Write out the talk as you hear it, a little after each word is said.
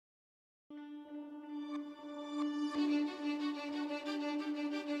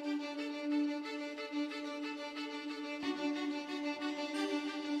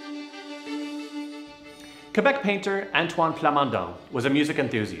Quebec painter Antoine Plamondon was a music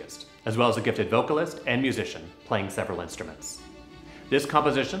enthusiast, as well as a gifted vocalist and musician, playing several instruments. This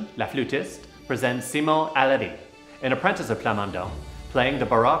composition, La Flûtiste, presents Simon Allery, an apprentice of Plamondon, playing the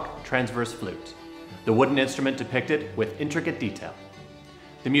Baroque transverse flute, the wooden instrument depicted with intricate detail.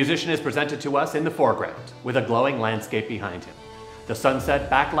 The musician is presented to us in the foreground, with a glowing landscape behind him, the sunset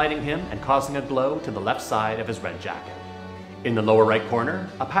backlighting him and causing a glow to the left side of his red jacket. In the lower right corner,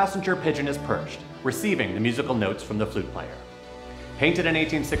 a passenger pigeon is perched, receiving the musical notes from the flute player. Painted in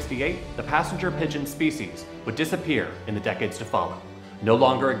 1868, the passenger pigeon species would disappear in the decades to follow, no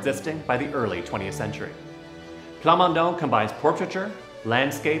longer existing by the early 20th century. Plamondon combines portraiture,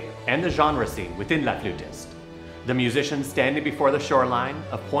 landscape, and the genre scene within La Flûtiste. The musician standing before the shoreline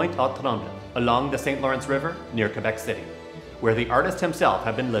of Pointe Trembles along the St. Lawrence River near Quebec City, where the artist himself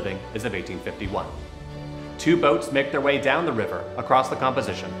had been living as of 1851. Two boats make their way down the river across the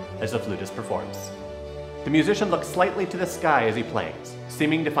composition as the flutist performs. The musician looks slightly to the sky as he plays,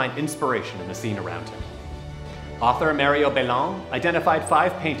 seeming to find inspiration in the scene around him. Author Mario Bellon identified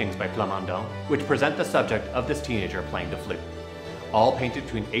 5 paintings by Plamondon which present the subject of this teenager playing the flute, all painted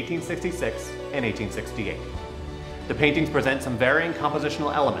between 1866 and 1868. The paintings present some varying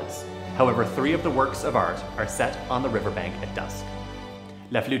compositional elements. However, 3 of the works of art are set on the riverbank at dusk.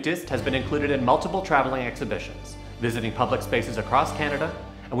 La Flûtiste has been included in multiple traveling exhibitions, visiting public spaces across Canada,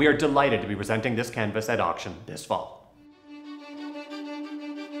 and we are delighted to be presenting this canvas at auction this fall.